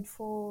cheat code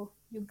for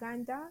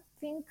Uganda.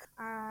 Think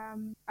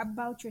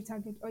about your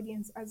target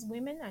audience as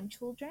women and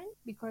children,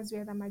 because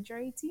we're the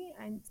majority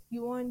and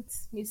you won't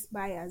miss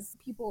buyers,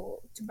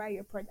 people to buy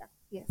your product.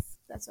 Yes,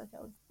 that's what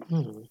I would.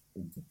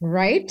 Hmm.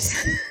 Right?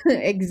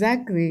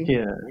 Exactly.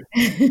 Yeah,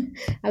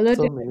 A lot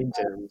so of, many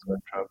gems were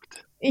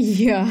dropped.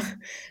 yeah,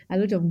 a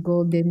lot of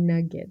golden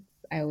nuggets,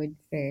 I would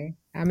say.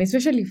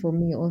 Especially for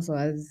me also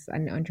as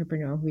an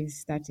entrepreneur who is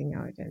starting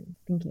out and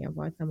thinking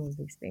about some of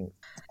these things.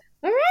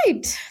 All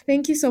right.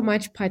 Thank you so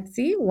much,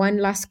 Patsy. One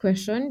last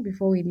question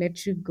before we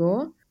let you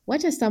go.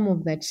 What are some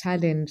of the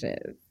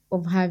challenges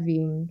of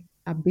having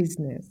a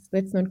business?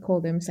 Let's not call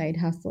them side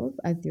hustles,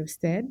 as you've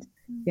said.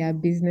 They are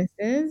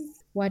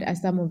businesses. What are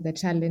some of the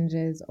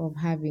challenges of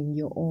having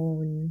your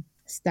own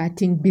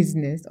starting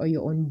business or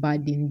your own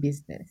budding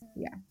business?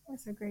 Yeah.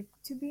 That's a great.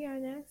 To be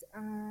honest,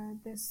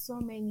 there's so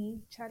many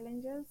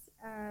challenges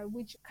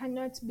which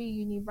cannot be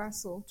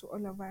universal to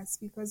all of us,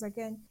 because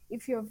again,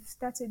 if you've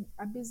started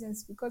a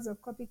business because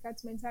of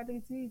copycat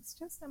mentality, it's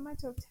just a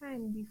matter of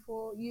time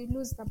before you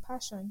lose the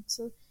passion.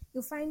 So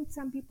you find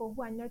some people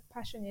who are not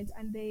passionate,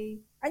 and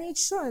it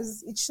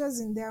shows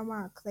in their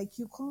work. Like,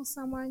 you call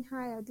someone,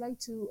 hi, I'd like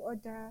to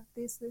order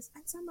this,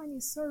 and someone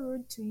is so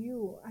rude to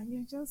you, and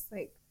you're just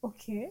like,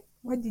 okay,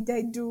 what did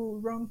I do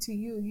wrong to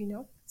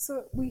you?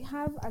 So we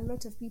have a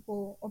lot of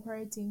people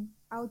operating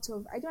out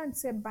of, I don't want to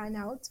say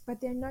burnout,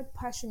 but they're not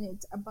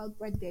passionate about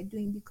what they're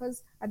doing,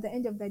 because at the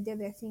end of the day,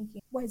 they're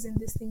thinking, why isn't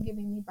this thing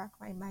giving me back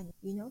my money?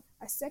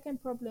 A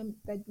second problem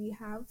that we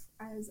have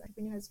as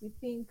entrepreneurs, we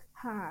think,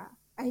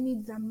 I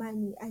need the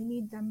money. I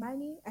need the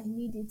money. I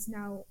need it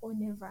now or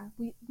never.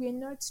 We're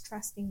not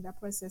trusting the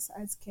process,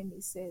 as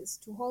Kenny says,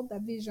 to hold the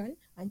vision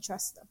and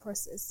trust the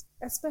process.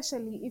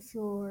 Especially if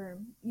you're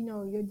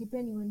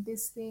depending on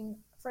this thing.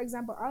 For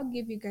example,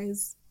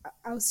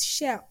 I'll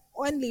share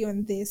only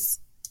on this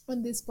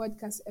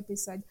podcast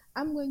episode.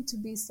 I'm going to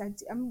be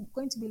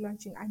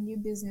launching a new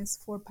business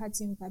for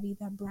Patin Babi,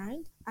 the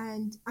brand,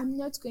 and I'm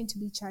not going to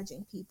be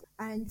charging people.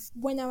 And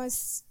when I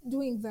was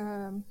doing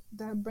the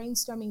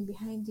brainstorming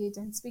behind it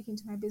and speaking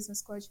to my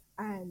business coach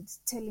and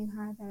telling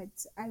her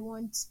that I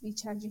won't be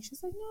charging, she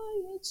was like, no,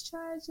 you need to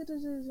charge. Da, da,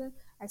 da, da.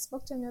 I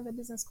spoke to another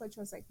business coach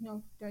who was like,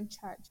 no, don't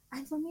charge.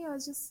 And for me, I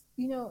was just,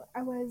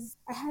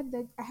 I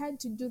had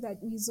to do that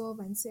resolve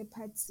and say,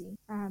 Patsy,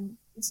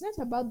 it's not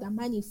about the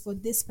money for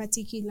this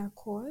particular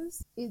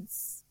cause.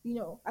 It's,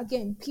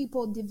 again,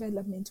 people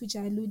development, which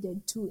I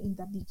alluded to in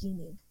the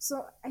beginning.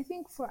 So I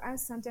think for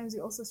us, sometimes we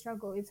also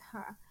struggle with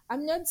her.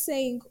 I'm not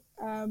saying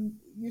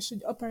you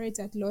should operate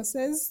at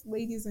losses,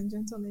 ladies and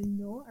gentlemen.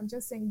 No, I'm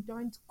just saying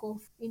don't go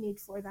in it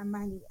for the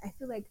money. I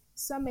feel like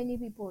so many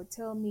people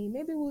tell me,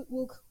 maybe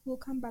we'll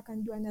come back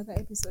and do another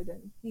episode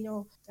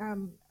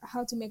on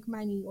how to make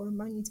money or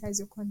monetize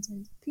your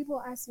content.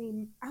 People ask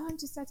me, I want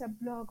to start a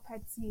blog,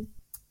 Patsy.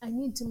 I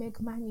need to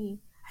make money.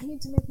 I need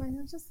to make money.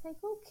 I'm just like,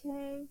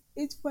 okay.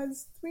 It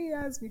was 3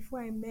 years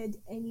before I made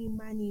any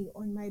money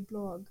on my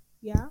blog.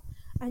 Yeah.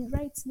 And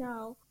right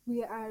now,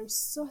 we are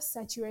so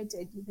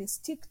saturated. There's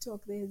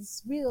TikTok,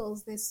 there's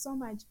Reels, there's so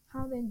much.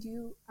 How then do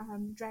you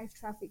drive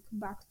traffic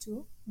back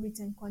to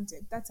written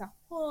content? That's a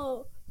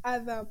whole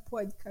other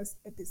podcast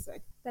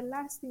episode. The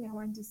last thing I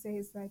want to say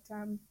is that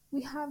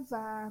we have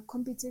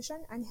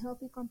competition,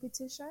 unhealthy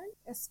competition,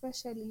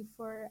 especially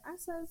for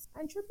us as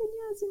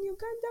entrepreneurs in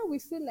Uganda. We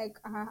feel like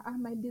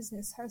my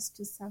business has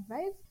to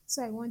survive,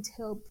 so I won't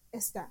help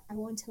Esther, I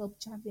won't help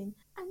Javin.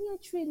 And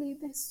yet, really,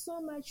 there's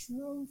so much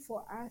room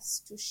for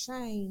us to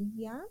shine,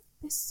 yeah?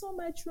 There's so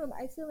much room.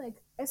 I feel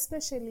like,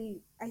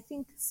 especially, I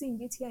think seeing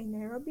it here in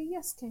Nairobi,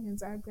 yes,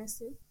 Kenyans are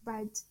aggressive,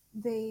 but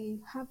they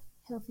have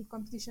healthy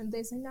competition.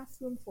 There's enough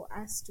room for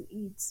us to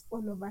eat,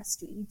 all of us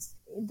to eat,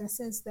 in the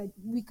sense that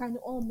we can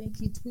all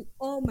make it. We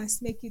all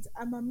must make it.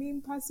 I'm a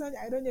meme person.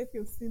 I don't know if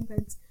you've seen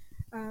that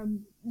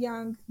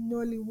young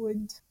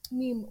Nollywood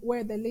meme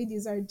where the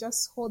ladies are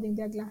just holding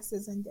their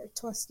glasses and they're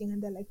toasting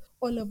and they're like,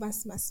 all of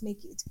us must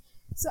make it.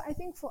 So I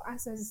think for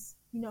us as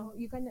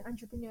Ugandan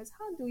entrepreneurs,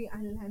 how do we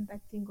unlearn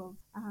that thing of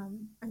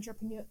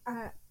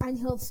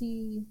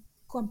unhealthy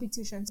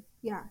competitions?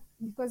 Yeah,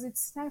 because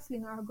it's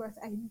stifling our growth.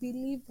 I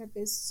believe that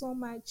there's so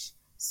much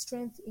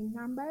strength in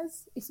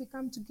numbers. If we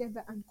come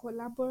together and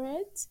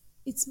collaborate,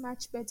 it's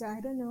much better.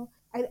 I don't know.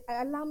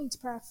 Allow me to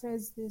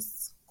paraphrase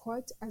this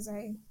quote as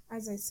I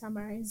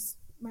summarize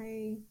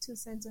my 2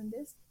 cents on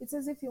this. It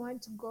says, if you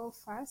want to go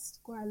fast,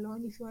 go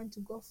alone. If you want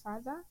to go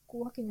further, go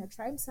walk in a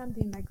tribe,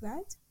 something like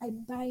that. I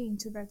buy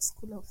into that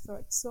school of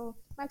thought. So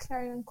my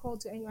clarion call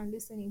to anyone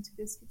listening to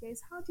this today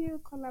is, how do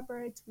you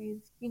collaborate with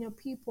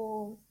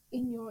people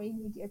in your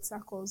immediate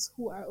circles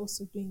who are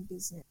also doing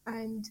business?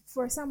 And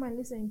for someone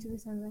listening to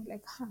this and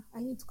like,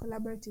 I need to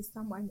collaborate with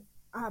someone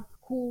up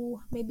who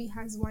maybe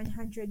has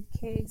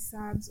 100k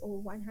subs or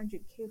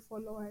 100k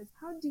followers,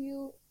 how do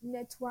you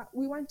network?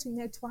 We want to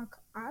network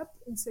up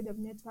instead of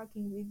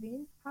networking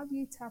within. How do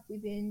you tap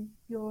within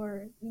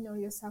your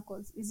your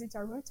circles? Is it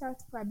a Rotary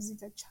club? Is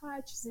it a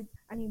church? Is it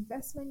an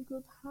investment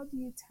group? How do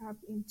you tap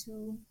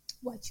into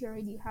what you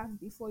already have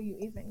before you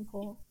even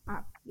go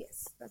up?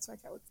 Yes, that's what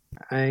I would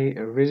say.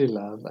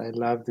 I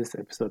love this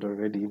episode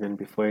already, even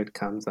before it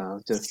comes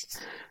out.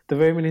 Just the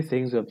very many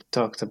things we've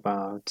talked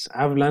about.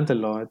 I've learned a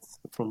lot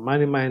from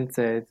money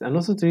mindsets, and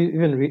also to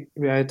even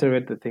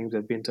reiterate the things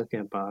we've been talking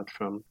about,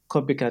 from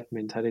copycat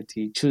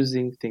mentality,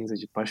 choosing things that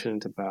you're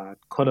passionate about,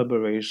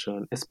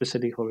 collaboration,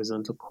 especially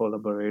horizontal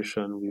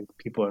collaboration with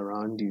people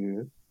around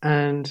you,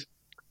 and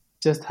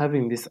just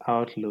having this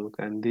outlook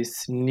and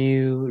this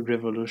new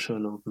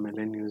revolution of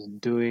millennials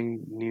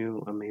doing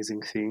new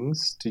amazing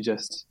things to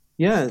just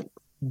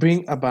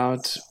bring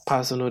about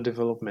personal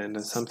development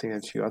and something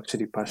that you're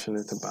actually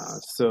passionate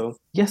about. So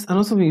yes, and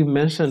also we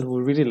mentioned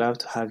we'd really love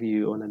to have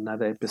you on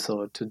another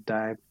episode to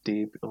dive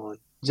deep on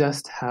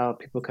just how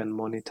people can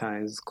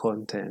monetize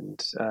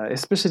content,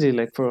 especially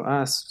like for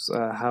us,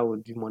 how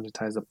would you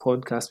monetize a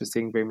podcast? We're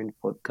seeing very many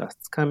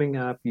podcasts coming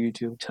up,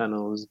 YouTube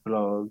channels,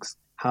 blogs.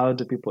 How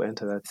do people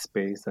enter that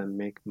space and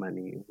make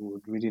money? We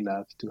would really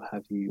love to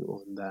have you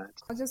on that.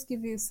 I'll just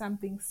give you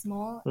something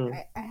small.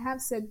 Mm. I have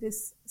said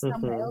this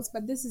somewhere else,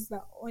 but this is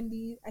the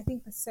only, I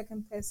think, the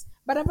second place.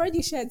 But I've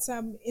already shared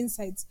some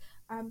insights.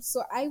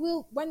 So I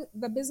will, when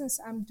the business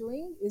I'm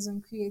doing is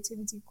on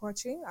creativity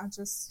coaching, I'll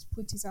just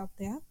put it out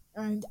there.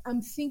 And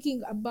I'm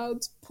thinking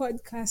about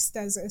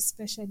podcasters,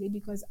 especially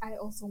because I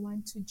also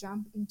want to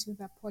jump into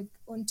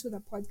onto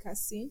the podcast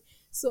scene.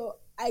 So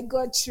I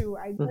got you.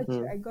 I got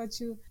you. Mhm. I got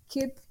you.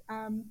 Keep.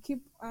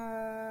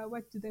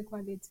 What do they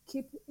call it?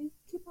 Keep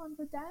on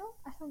the dial.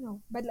 I don't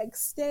know, but like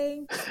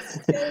stay.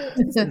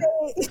 Listen,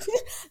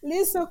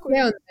 Stay on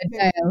the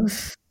dial.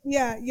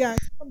 yeah.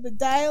 On the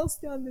dial,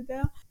 stay on the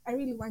dial. I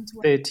really want to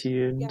work. Stay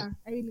tuned. Yeah,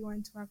 I really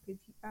want to work with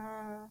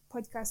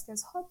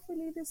podcasters.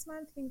 Hopefully this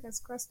month, fingers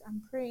crossed.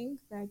 I'm praying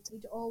that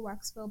it all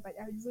works well. But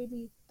I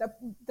really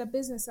the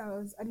business I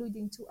was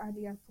alluding to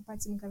earlier for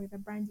Patty Mugabe, the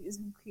brand is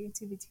in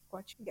creativity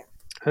coaching. Yeah.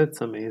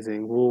 That's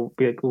amazing. We'll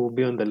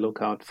be on the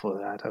lookout for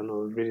that, and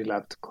we'll really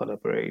love to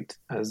collaborate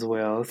as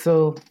well.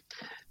 So,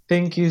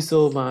 thank you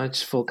so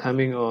much for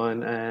coming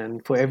on,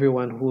 and for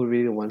everyone who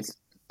really wants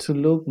to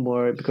look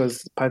more,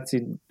 because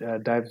Patsy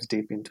dives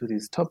deep into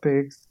these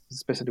topics,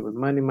 especially with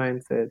money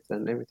mindsets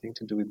and everything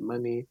to do with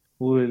money.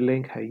 We'll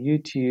link her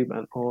YouTube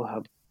and all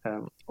her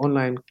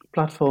online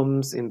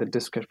platforms in the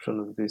description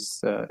of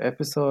this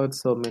episode.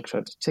 So make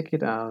sure to check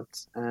it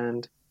out.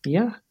 And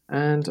yeah,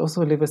 and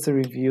also leave us a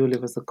review,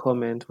 leave us a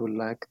comment. We'd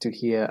like to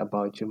hear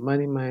about your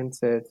money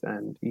mindset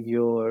and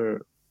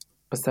your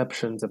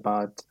perceptions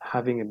about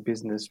having a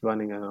business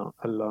running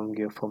along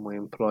your former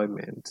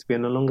employment. We are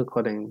no longer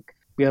calling,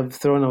 we have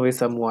thrown away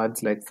some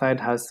words like side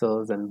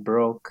hustles and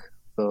broke.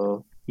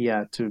 So,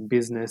 yeah, to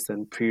business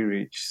and pre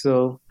rich.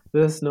 So,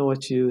 let us know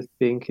what you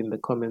think in the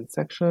comment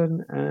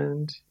section.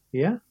 And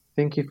yeah,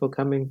 thank you for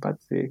coming,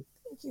 Patsy.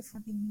 Thank you for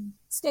being me.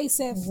 Stay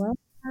safe. Welcome.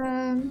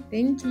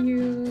 Thank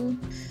you.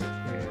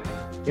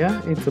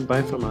 Yeah, it's a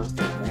bye from us.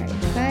 Right.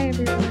 Bye,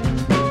 everyone.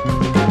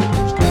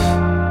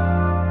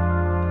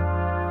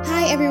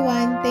 Hi,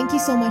 everyone. Thank you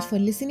so much for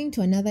listening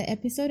to another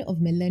episode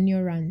of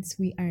Millennial Runs.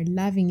 We are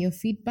loving your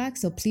feedback,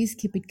 so please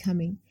keep it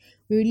coming.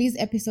 We release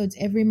episodes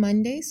every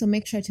Monday, so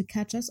make sure to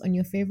catch us on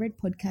your favorite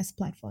podcast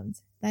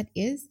platforms. That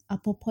is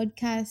Apple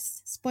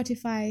Podcasts,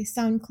 Spotify,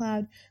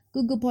 SoundCloud,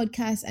 Google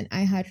Podcasts, and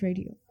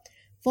iHeartRadio.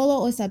 Follow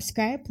or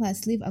subscribe,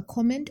 plus leave a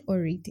comment or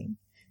rating.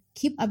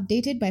 Keep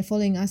updated by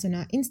following us on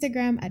our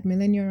Instagram at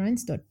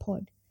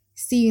millennialruns.pod.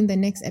 See you in the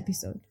next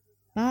episode.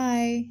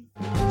 Bye.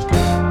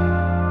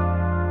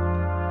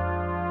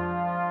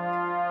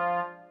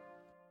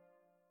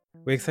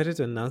 We're excited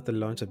to announce the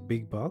launch of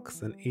Big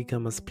Box, an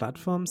e-commerce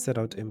platform set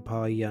out to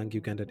empower young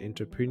Ugandan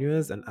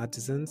entrepreneurs and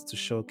artisans to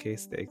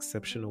showcase their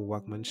exceptional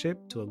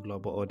workmanship to a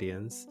global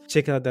audience.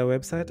 Check out their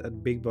website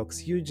at Big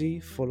Box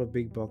UG, follow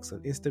Big Box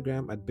on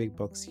Instagram at Big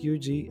Box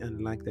UG,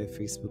 and like their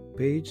Facebook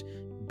page,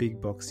 Big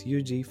Box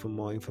UG, for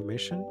more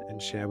information, and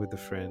share with a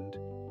friend.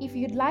 If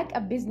you'd like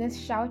a business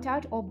shout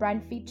out or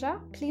brand feature,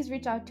 please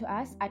reach out to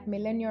us at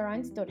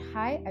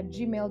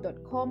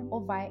millennialruns.hi@gmail.com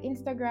or via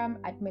Instagram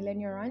at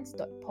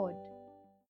millennialruns.pod.